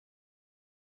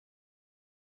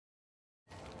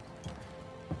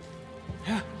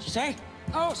Saint?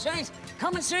 Oh, Saint,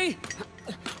 come and see.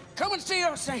 Come and see,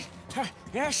 oh, Saint.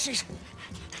 Yes, she's...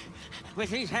 With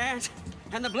these hands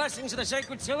and the blessings of the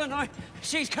sacred Illinois,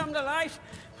 she's come to life.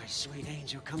 My sweet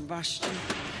angel combustion.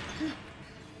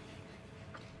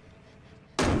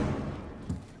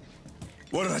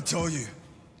 What did I tell you?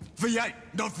 V8,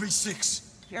 not V6.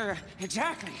 Yeah,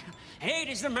 exactly. 8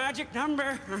 is the magic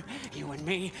number. You and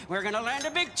me, we're gonna land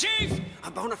a big chief!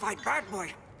 A bona fide bad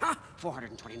boy. Huh?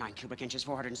 429 cubic inches,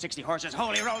 460 horses,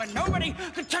 holy rolling. Nobody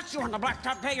could touch you on the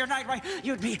blacktop day or night. Why,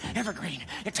 you'd be evergreen,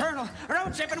 eternal,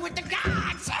 road tripping with the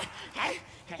gods.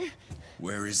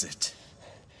 Where is it?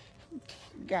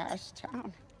 Gas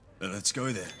Town. Let's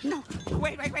go there. No,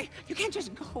 wait. You can't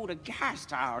just go to Gas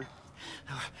Town.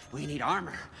 We need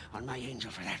armor on my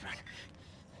angel for that run.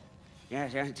 Yeah,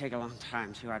 it'd take a long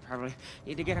time, too. I'd probably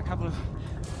need to get a couple of...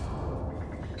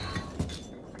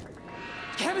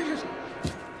 Scavengers!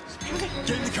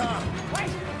 Get in the car!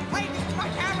 Wait! My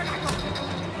tabernacle!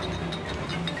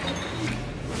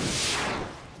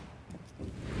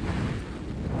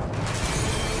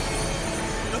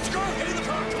 Let's go! Get in the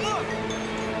car! Come on!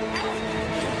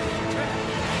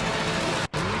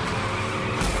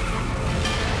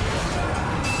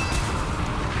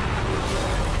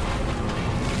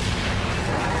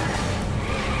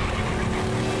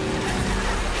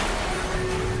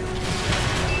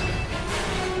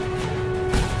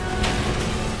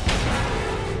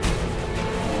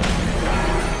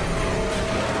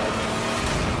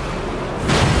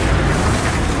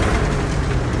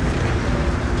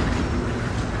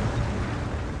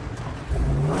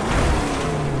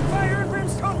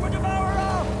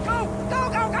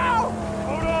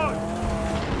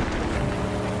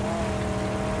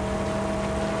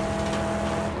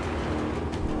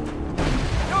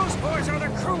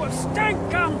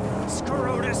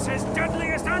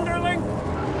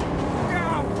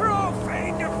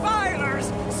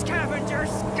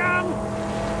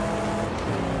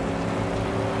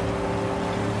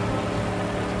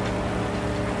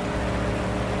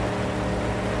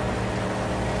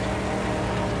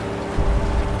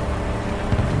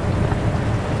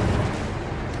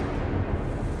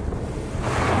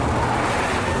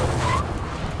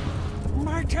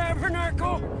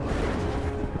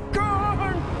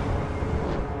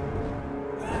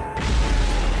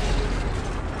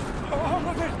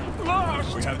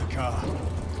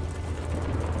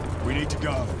 We need to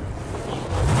go.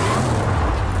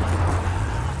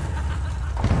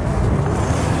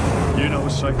 You know a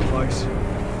safe place?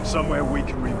 Somewhere we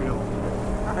can rebuild.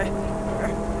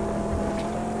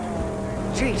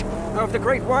 Chief of the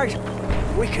Great White,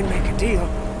 we can make a deal.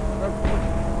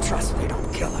 Trust they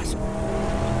don't kill us.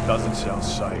 Doesn't sound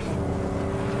safe.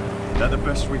 Is that the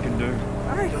best we can do?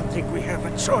 I don't think we have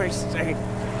a choice, Saint.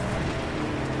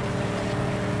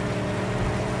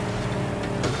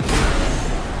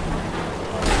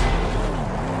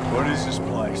 What is this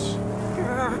place?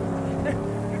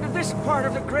 This part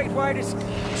of the Great White is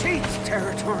Chief's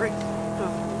territory.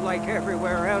 Like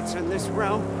everywhere else in this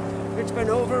realm, it's been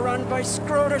overrun by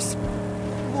Scrotus.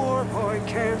 War boy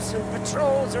camps and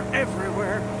patrols are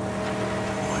everywhere.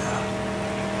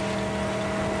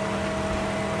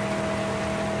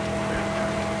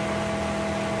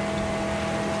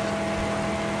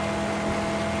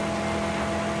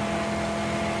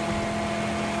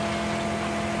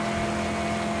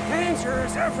 Danger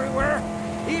is everywhere.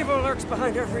 Evil lurks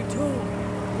behind every tomb.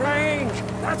 Range,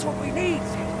 that's what we need.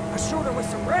 A shooter with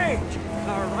some range.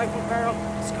 Our rifle barrel,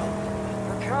 scope.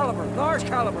 A caliber, large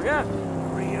caliber, yeah.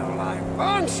 Real live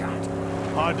bone shot.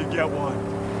 Hard to get one.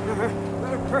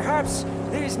 Perhaps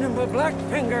these nimble black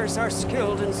fingers are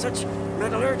skilled in such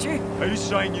metallurgy. Are you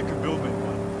saying you can build me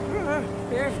one?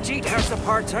 If Jeet has the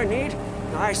parts I need.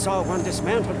 I saw one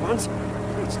dismantled once.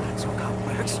 It's not so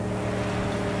complex.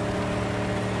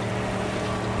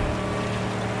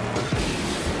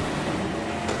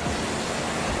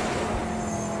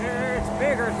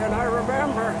 Bigger than I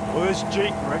remember. Will this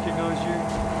Jeet recognize you?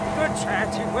 Good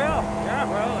chance he will. Yeah,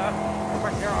 well,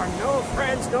 but there are no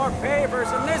friends nor favors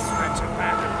in this wretched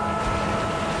matter.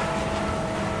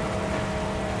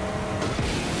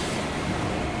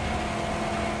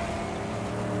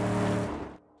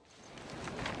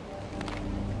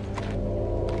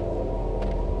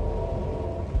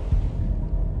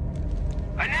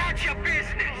 Announce your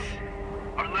business,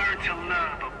 or learn to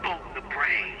love a bolt in the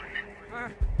brain.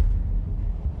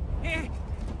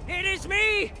 It is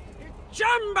me,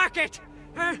 Jum Bucket,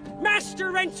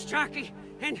 Master Wrench Jockey,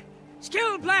 and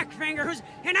skilled Blackfinger, who's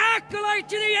an acolyte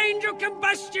to the angel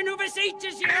combustion who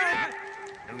beseeches you.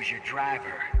 Who's your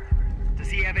driver? Does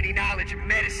he have any knowledge of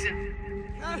medicine?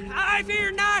 I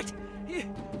fear not.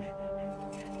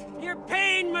 Your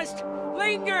pain must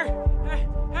linger.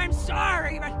 I'm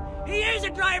sorry, but he is a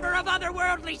driver of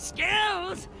otherworldly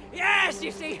skills. Yes,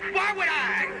 you see. Why would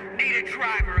I need a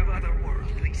driver of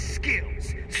otherworldly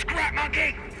skills? Scrap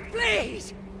monkey!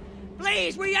 Please!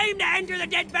 Please, we aim to enter the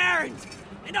Dead Barrens.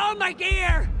 And all my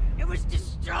gear, it was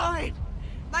destroyed.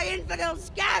 My infidel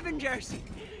scavengers.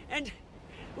 And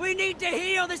we need to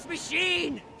heal this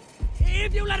machine.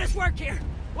 If you let us work here,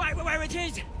 why, with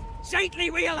his saintly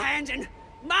wheel hands and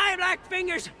my black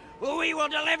fingers, we will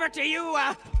deliver to you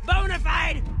a bona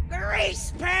fide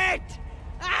grease pit!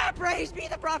 Ah, praise be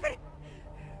the prophet!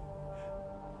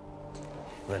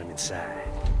 Let him inside.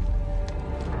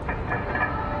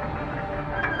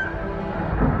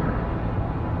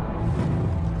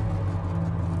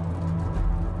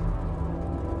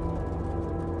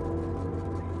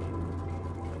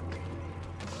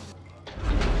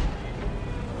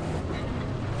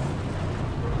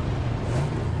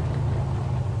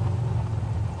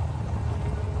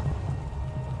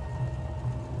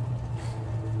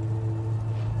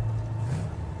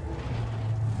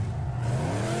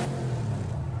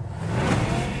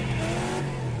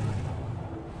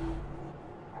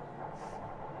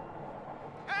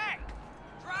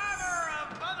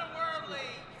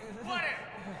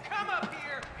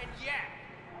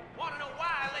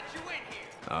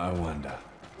 I wonder.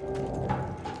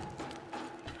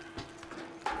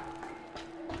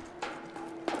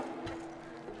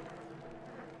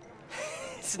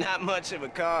 It's not much of a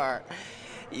car.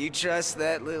 You trust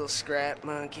that little scrap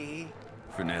monkey?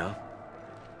 For now,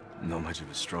 not much of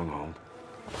a stronghold.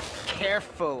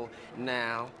 Careful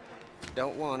now.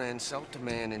 Don't want to insult a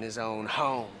man in his own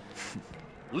home.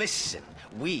 Listen,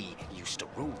 we used to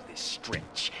rule this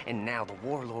stretch, and now the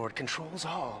warlord controls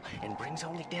all and brings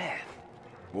only death.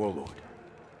 Warlord.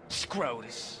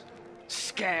 Scrotus,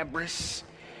 Scabrous.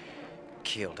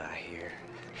 Killed, I hear.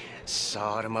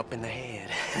 Sawed him up in the head.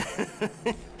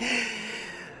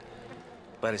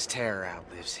 But his terror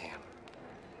outlives him.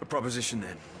 A proposition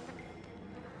then.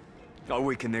 I'll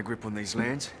weaken their grip on these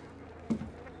lands.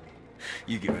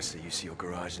 You give us the use of your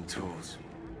garage and tools.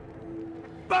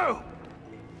 Boom!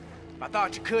 If I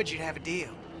thought you could, you'd have a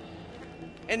deal.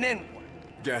 And then what?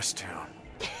 Gastown.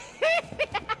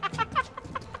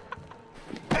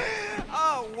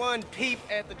 Oh, one peep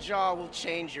at the jaw will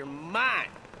change your mind.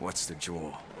 What's the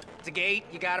jaw? It's a gate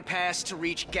you gotta pass to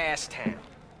reach Gastown.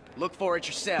 Look for it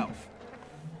yourself.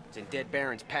 It's in Dead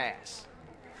Barrens Pass.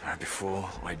 Before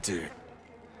I do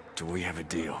we have a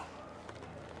deal?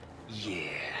 Yeah.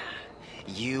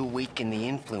 You weaken the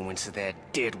influence of that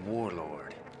dead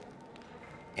warlord.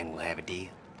 And we'll have a deal.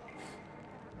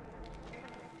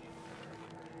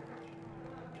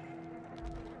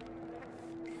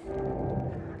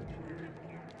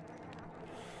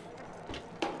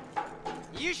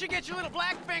 You should get your little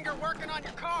black finger working on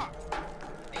your car.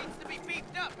 Needs to be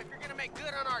beefed up if you're gonna make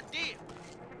good on our deal.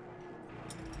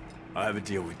 I have a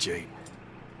deal with Jade.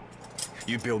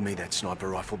 You build me that sniper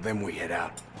rifle, then we head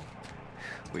out.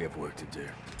 We have work to do.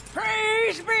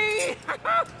 Praise be!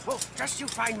 Oh, just you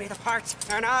find me the parts,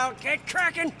 and I'll get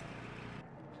cracking.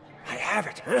 I have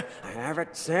it, huh? I have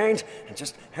it, Saint. And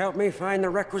just help me find the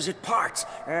requisite parts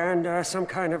and some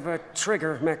kind of a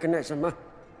trigger mechanism. Oh,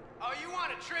 you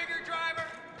want a trigger, driver?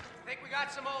 Think we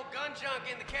got some old gun junk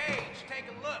in the cage. Take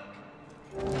a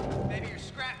look. Maybe your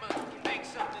scrap monkey can make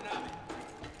something of it.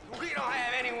 We don't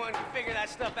have anyone who can figure that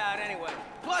stuff out anyway.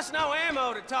 Plus no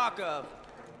ammo to talk of.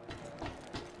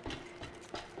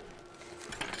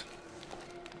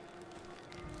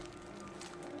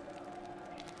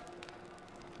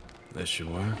 This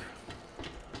should work.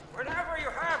 Whenever you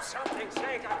have something,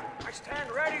 Saint, I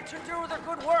stand ready to do the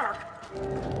good work.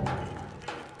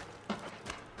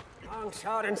 Long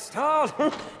shot installed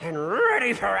and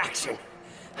ready for action.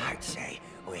 I'd say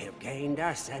we've gained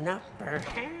us an upper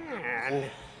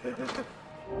hand.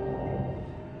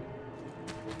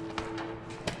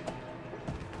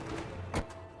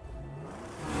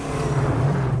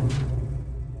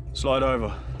 Slide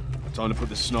over. Time to put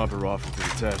the sniper rifle to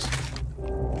the test.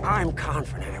 I'm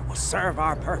confident it will serve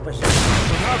our purpose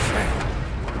without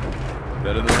fail.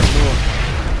 Better than I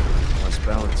thought. Nice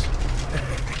balance.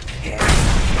 Yes,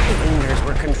 my fingers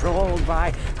were controlled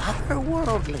by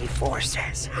otherworldly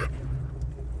forces.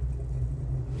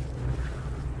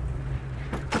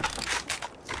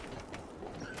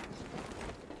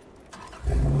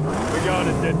 We got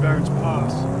it, Dead Barrens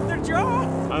Pass. The jaw?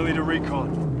 Only to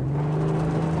recon.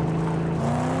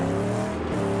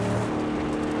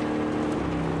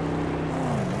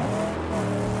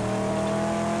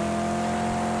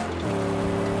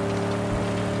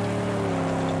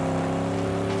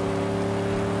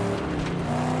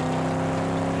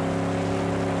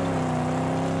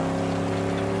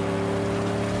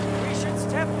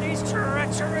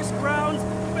 treacherous grounds.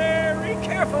 Very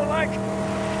careful, like.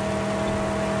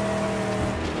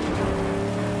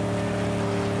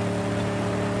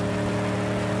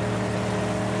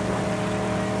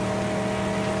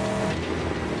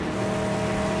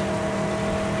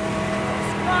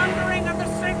 Squandering of the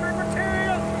sacred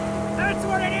material. That's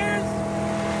what it is.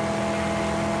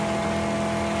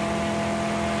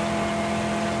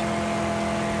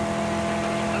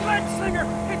 The lead slinger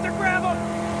hit the gravel.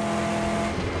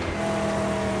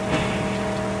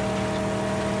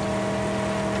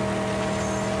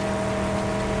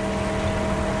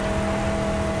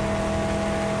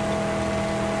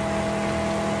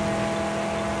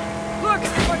 Look, a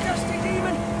dusty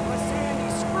demon, a sandy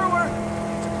screwer.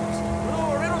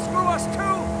 Lord, it'll screw us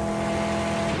too.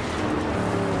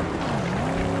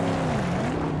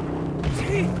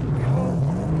 See?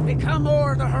 Oh, they come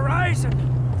o'er the horizon.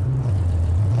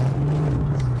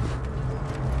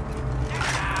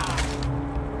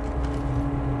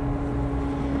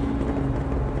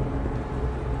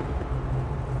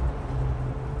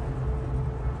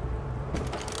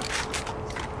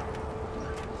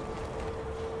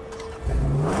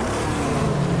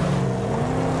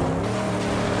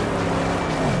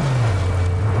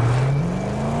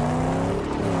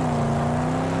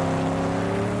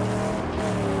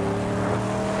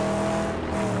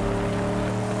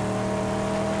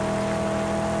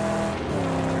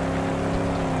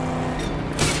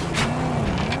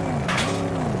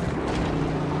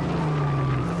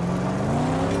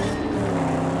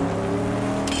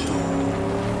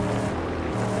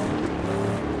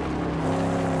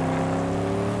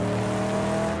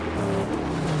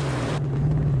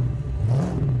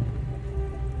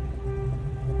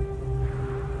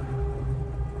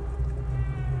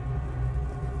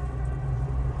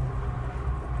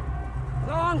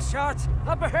 Long shots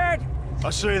up ahead. I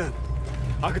see them.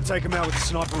 I could take them out with a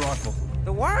sniper rifle.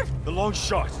 The what? The long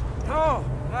shot. Oh,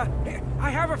 I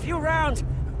have a few rounds.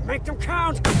 Make them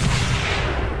count.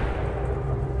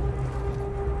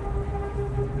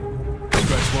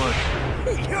 Scratch one.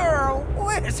 You're a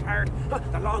wizard.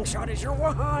 The long shot is your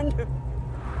wand.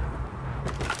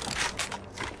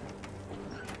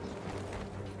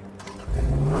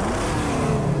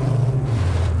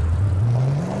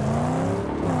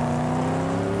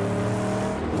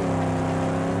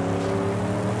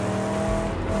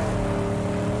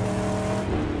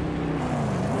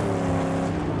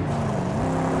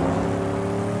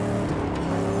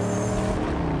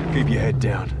 Keep your head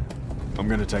down. I'm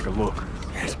gonna take a look.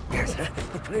 Yes, yes.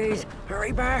 Please,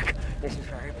 hurry back. This is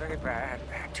very, very bad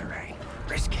terrain.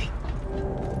 Risky.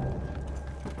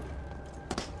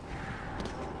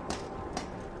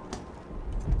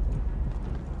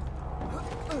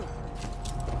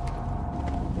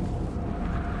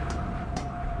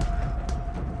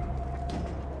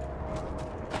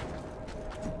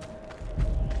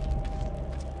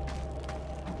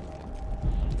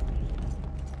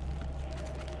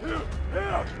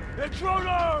 Here!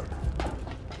 Intruder!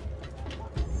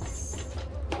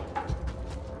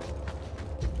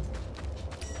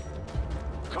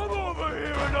 Come over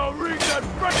here and I'll read that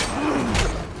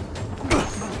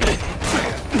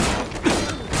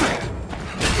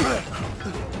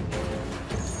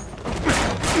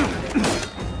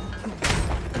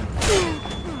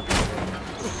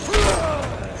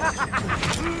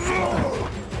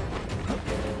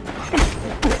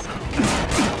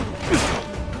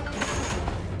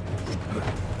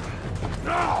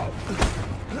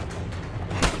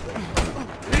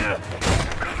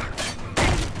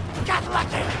Got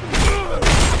lucky.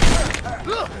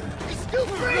 He's still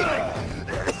breathing!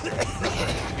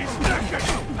 He's naked!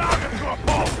 Out into a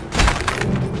ball!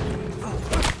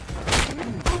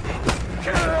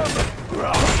 Kill him! Or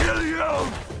I'll kill you!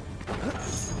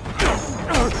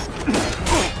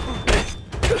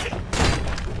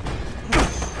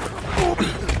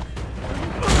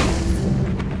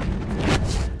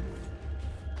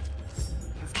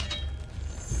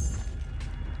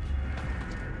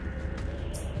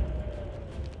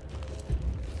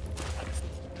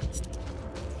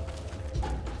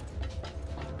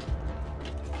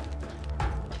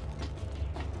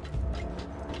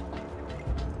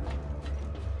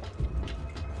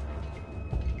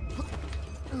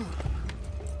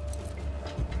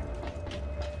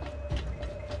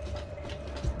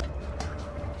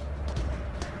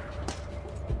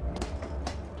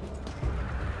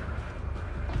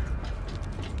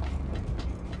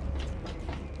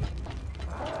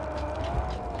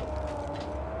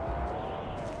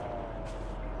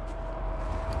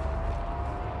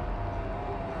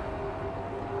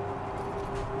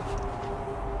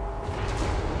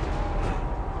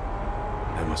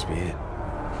 That must be it.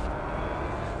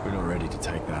 not ready to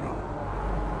take that on.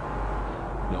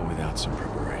 Not without some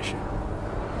preparation.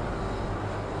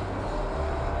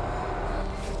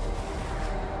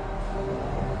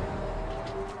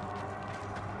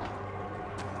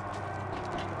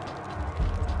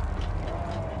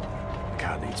 The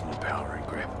car needs more power and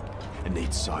grip. It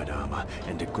needs side armor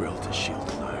and a grille to shield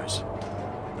the nose.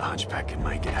 The Hunchback can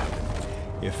make it happen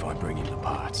if I bring in the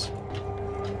parts.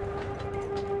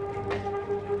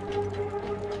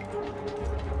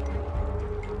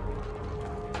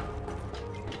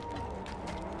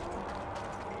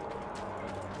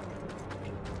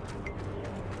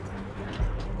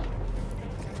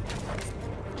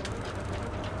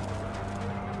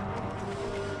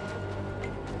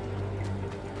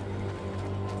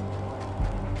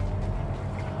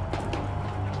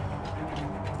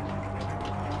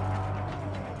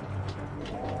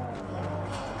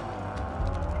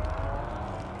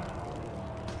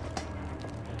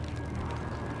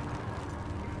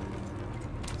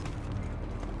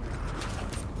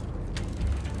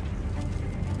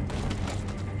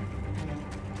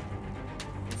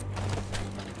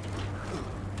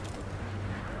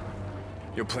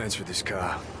 Your plans for this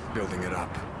car, building it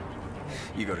up.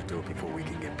 You gotta do it before we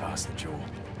can get past the jaw.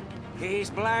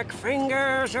 These black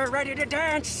fingers are ready to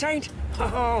dance, Saint.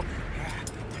 Oh, yeah,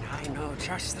 and I know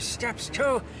just the steps,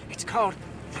 too. It's called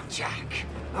the Jack,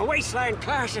 a wasteland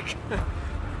classic.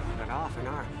 But often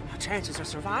our chances of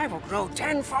survival grow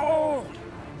tenfold.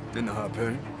 Then the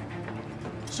harpoon?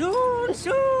 Soon,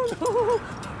 soon.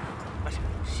 But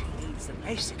she needs the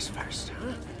basics first,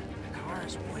 huh? The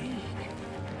car's weak.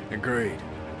 Agreed.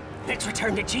 Let's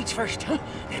return to Jeets first, huh?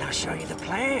 Then I'll show you the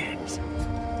plans.